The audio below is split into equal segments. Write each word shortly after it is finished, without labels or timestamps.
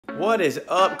What is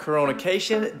up,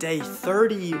 Coronacation? Day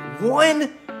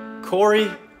 31. Corey,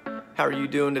 how are you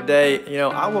doing today? You know,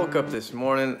 I woke up this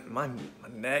morning, my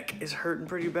neck is hurting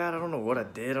pretty bad. I don't know what I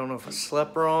did. I don't know if I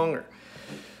slept wrong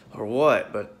or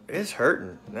what, but it's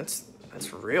hurting. That's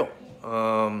real.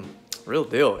 Real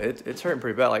deal. It's hurting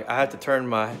pretty bad. Like, I have to turn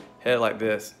my head like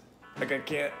this. Like, I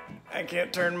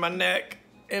can't turn my neck,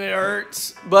 and it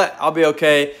hurts. But I'll be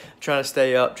okay. I'm trying to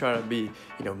stay up, trying to be,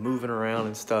 you know, moving around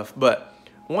and stuff. But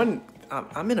I'm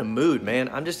in a mood, man.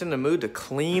 I'm just in the mood to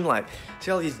clean. Like,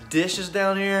 see all these dishes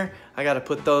down here? I gotta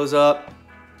put those up.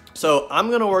 So I'm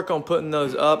gonna work on putting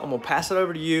those up. I'm gonna pass it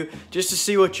over to you just to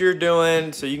see what you're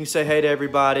doing so you can say hey to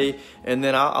everybody, and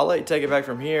then I'll let you take it back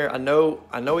from here. I know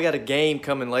we got a game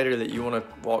coming later that you wanna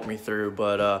walk me through,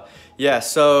 but yeah,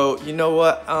 so you know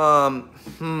what? I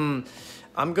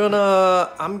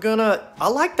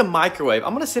like the microwave.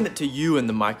 I'm gonna send it to you in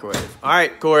the microwave. All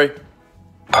right, Corey.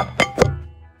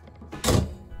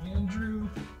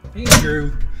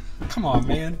 Andrew, come on,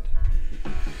 man.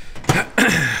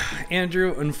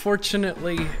 Andrew,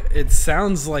 unfortunately, it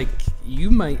sounds like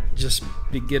you might just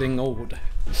be getting old.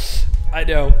 I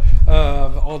know,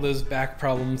 all those back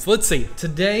problems. Let's see.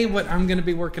 Today, what I'm going to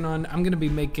be working on, I'm going to be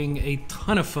making a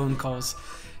ton of phone calls.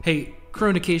 Hey,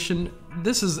 Coronacation,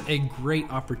 this is a great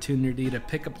opportunity to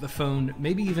pick up the phone,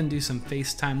 maybe even do some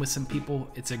FaceTime with some people.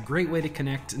 It's a great way to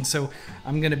connect, and so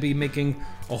I'm going to be making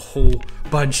a whole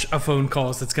bunch of phone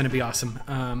calls. That's going to be awesome.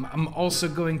 I'm also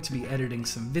going to be editing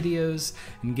some videos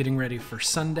and getting ready for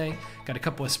Sunday. Got a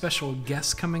couple of special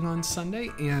guests coming on Sunday,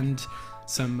 and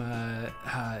some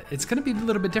it's going to be a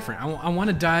little bit different. I want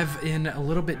to dive in a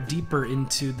little bit deeper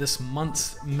into this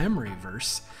month's memory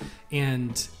verse.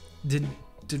 And did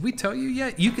we tell you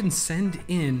yet? You can send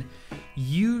in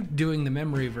you doing the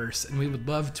memory verse, and we would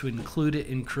love to include it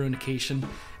in Coronacation.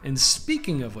 And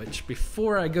speaking of which,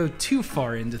 before I go too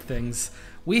far into things,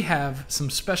 we have some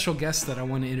special guests that I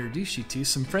want to introduce you to,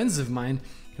 some friends of mine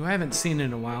who I haven't seen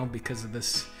in a while because of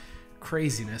this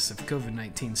craziness of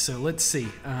COVID-19. So let's see.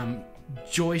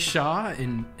 Joy Shaw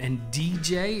and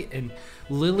DJ and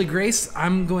Lily Grace,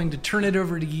 I'm going to turn it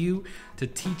over to you to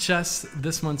teach us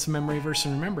this month's memory verse.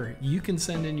 And remember, you can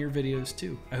send in your videos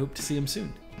too. I hope to see them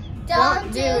soon. Don't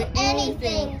do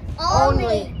anything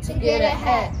only to get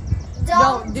ahead.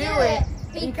 Don't do it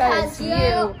because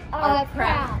you are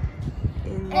proud.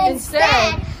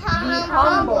 Instead, be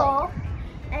humble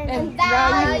and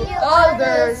value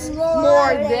others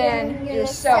more than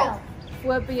yourself.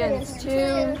 Philippians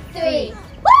 2:3.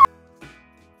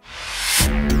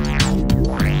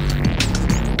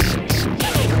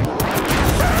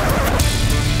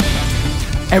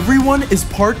 Everyone is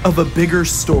part of a bigger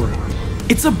story.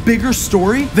 It's a bigger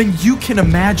story than you can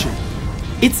imagine.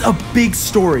 It's a big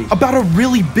story about a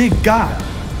really big God.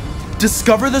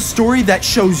 Discover the story that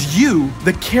shows you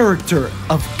the character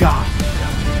of God.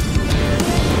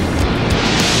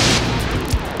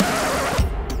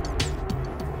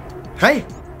 Hey,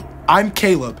 I'm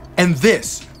Caleb, and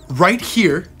this right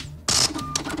here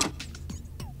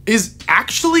is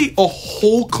actually a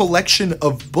whole collection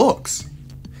of books.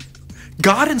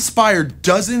 God inspired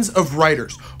dozens of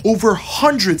writers over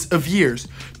hundreds of years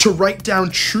to write down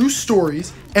true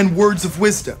stories and words of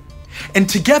wisdom. And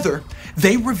together,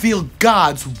 they reveal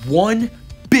God's one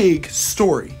big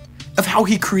story of how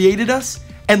He created us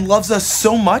and loves us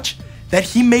so much that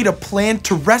He made a plan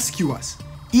to rescue us,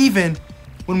 even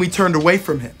when we turned away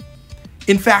from Him.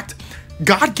 In fact,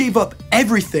 God gave up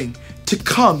everything to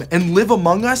come and live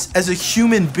among us as a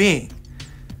human being.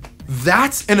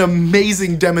 That's an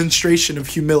amazing demonstration of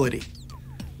humility.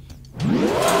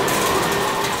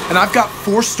 And I've got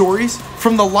 4 stories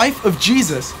from the life of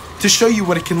Jesus to show you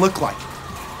what it can look like.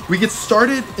 We get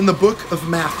started in the book of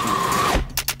Matthew.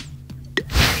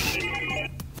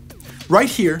 Right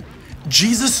here,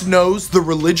 Jesus knows the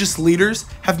religious leaders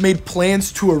have made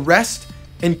plans to arrest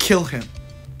and kill Him.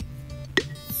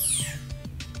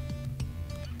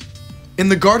 In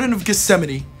the Garden of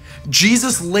Gethsemane,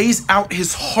 Jesus lays out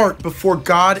His heart before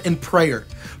God in prayer,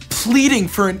 pleading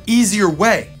for an easier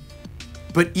way.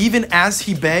 But even as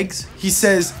He begs, He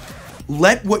says,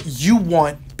 "Let what you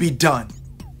want be done,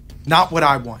 not what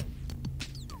I want."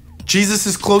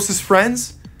 Jesus' closest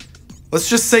friends, let's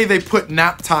just say they put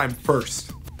nap time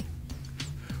first.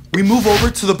 We move over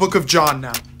to the book of John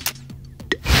now.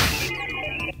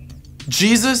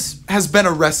 Jesus has been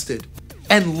arrested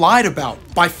and lied about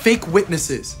by fake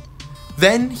witnesses.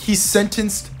 Then He's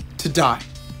sentenced to die.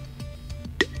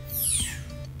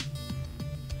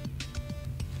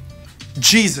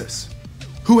 Jesus,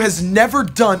 who has never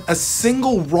done a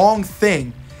single wrong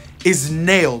thing, is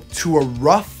nailed to a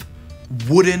rough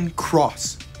wooden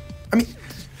cross. I mean,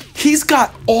 He's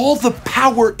got all the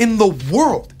power in the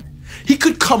world. He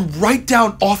could come right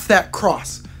down off that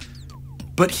cross,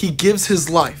 but he gives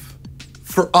his life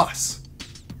for us.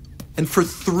 And for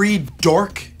 3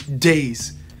 dark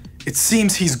days, it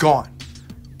seems he's gone.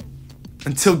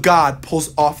 Until God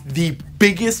pulls off the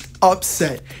biggest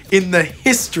upset in the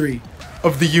history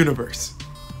of the universe.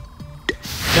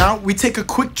 Now we take a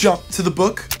quick jump to the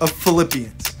book of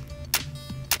Philippians.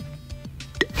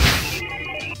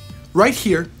 Right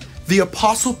here, the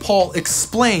Apostle Paul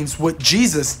explains what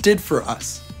Jesus did for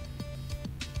us.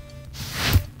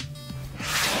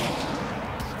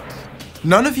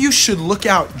 None of you should look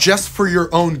out just for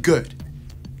your own good.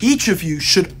 Each of you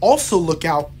should also look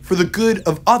out for the good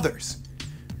of others.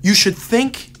 You should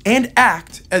think and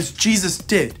act as Jesus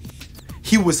did.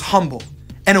 He was humble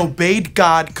and obeyed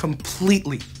God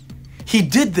completely. He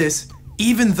did this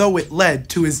even though it led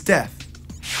to his death.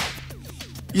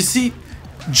 You see,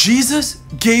 Jesus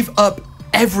gave up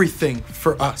everything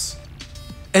for us.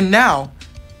 And now,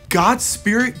 God's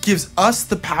Spirit gives us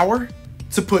the power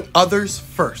to put others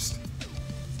first.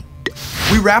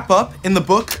 We wrap up in the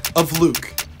book of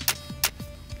Luke.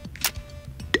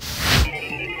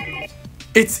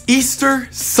 It's Easter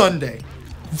Sunday.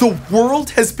 The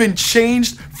world has been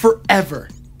changed forever.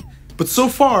 But so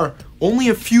far, only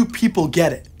a few people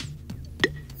get it.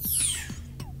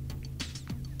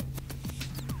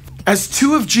 As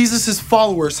 2 of Jesus'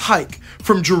 followers hike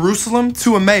from Jerusalem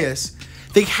to Emmaus,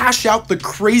 they hash out the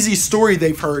crazy story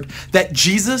they've heard that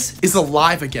Jesus is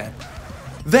alive again.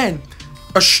 Then,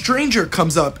 a stranger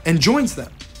comes up and joins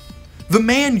them. The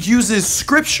man uses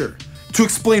scripture to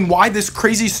explain why this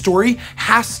crazy story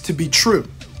has to be true.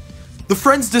 The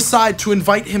friends decide to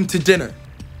invite him to dinner,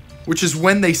 which is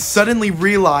when they suddenly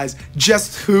realize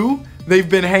just who they've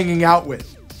been hanging out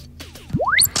with.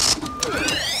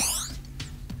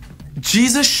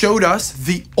 Jesus showed us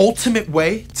the ultimate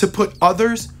way to put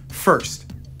others first.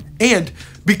 And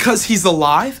because he's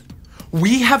alive,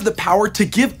 we have the power to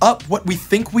give up what we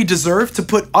think we deserve to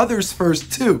put others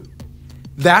first too.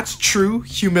 That's true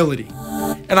humility.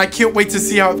 And I can't wait to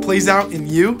see how it plays out in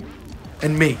you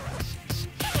and me.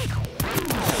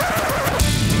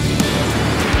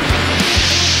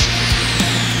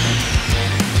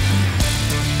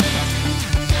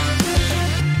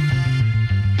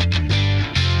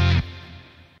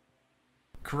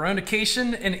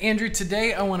 Coronacation and Andrew,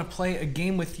 today I want to play a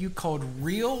game with you called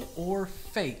Real or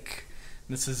Fake.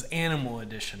 This is Animal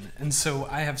Edition, and so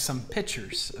I have some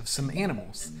pictures of some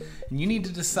animals, and you need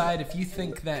to decide if you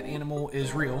think that animal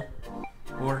is real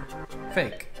or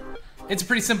fake. It's a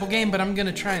pretty simple game, but I'm going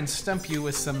to try and stump you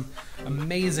with some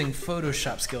amazing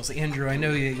Photoshop skills. Andrew, I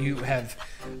know that you have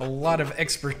a lot of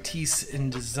expertise in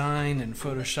design and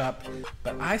Photoshop,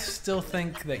 but I still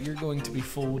think that you're going to be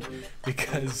fooled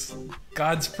because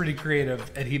God's pretty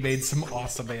creative and he made some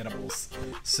awesome animals.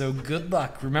 So good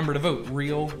luck. Remember to vote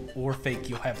real or fake.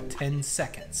 You'll have 10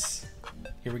 seconds.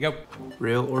 Here we go.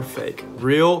 Real or fake?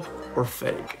 Real or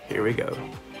fake? Here we go.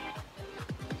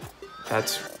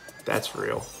 That's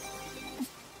real.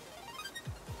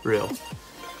 Real.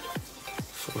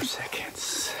 4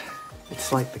 seconds.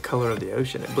 It's like the color of the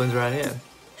ocean. It blends right in.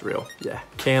 It's real. Yeah.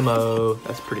 Camo.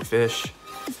 That's pretty fish.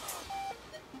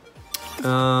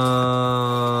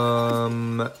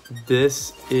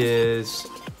 This is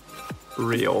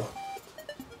real.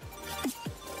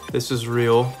 This is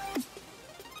real.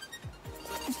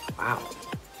 Wow.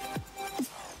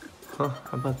 Huh,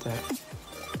 how about that?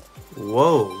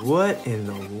 Whoa, what in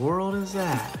the world is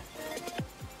that?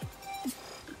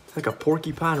 Like a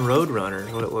porcupine roadrunner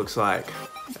is what it looks like.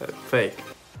 Fake.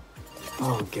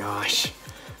 Oh gosh.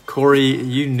 Corey,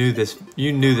 you knew this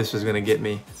was gonna get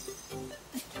me.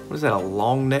 What is that, a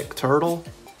long neck turtle?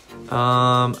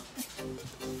 I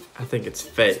think it's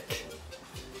fake.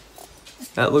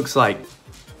 That looks like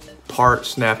part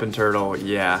snapping turtle.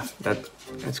 Yeah,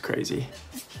 that's crazy.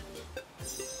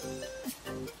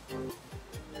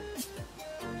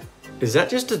 Is that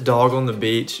just a dog on the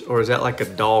beach, or is that like a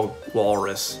dog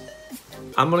walrus?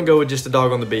 I'm gonna go with just a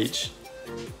dog on the beach.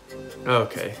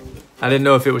 Okay. I didn't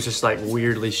know if it was just like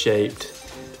weirdly shaped.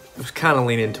 I was kind of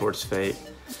leaning towards fake.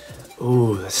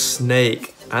 Ooh, the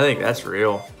snake. I think that's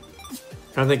real.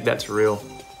 I think that's real.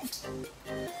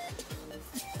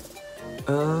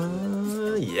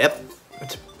 Yep.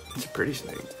 It's a pretty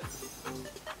snake.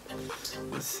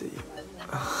 Let's see.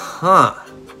 Huh.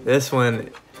 This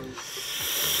one.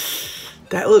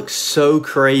 That looks so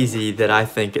crazy that I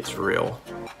think it's real.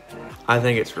 I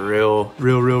think it's real.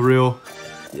 Real.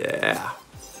 Yeah.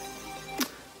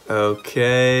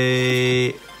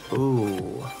 Okay.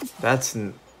 Ooh, that's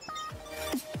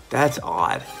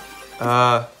odd.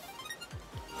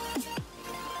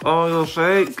 Oh, you're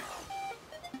fake.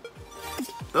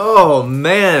 Oh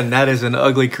man, that is an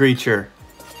ugly creature.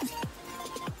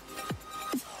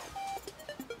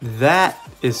 That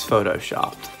is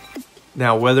photoshopped.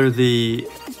 Now, whether the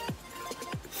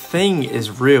thing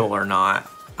is real or not,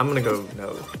 I'm gonna go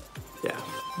no. Yeah,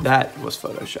 that was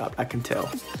photoshopped. I can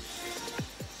tell.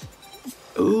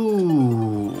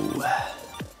 Ooh.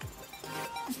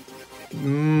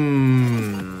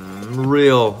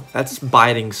 Real. That's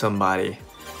biting somebody.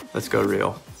 Let's go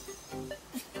real.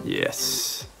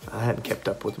 Yes. I hadn't kept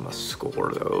up with my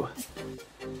score though.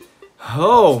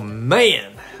 Oh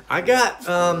man. I got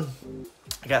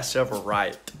several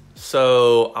right.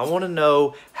 So I want to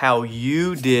know how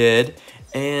you did,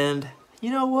 and you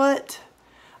know what?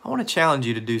 I want to challenge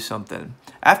you to do something.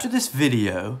 After this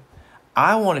video,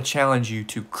 I want to challenge you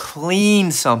to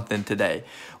clean something today.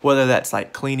 Whether that's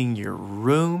like cleaning your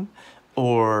room,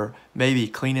 or maybe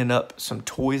cleaning up some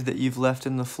toys that you've left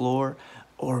in the floor,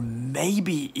 or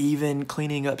maybe even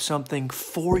cleaning up something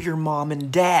for your mom and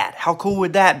dad. How cool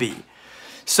would that be?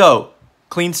 So,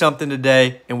 clean something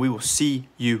today, and we will see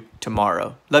you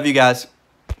tomorrow. Love you guys.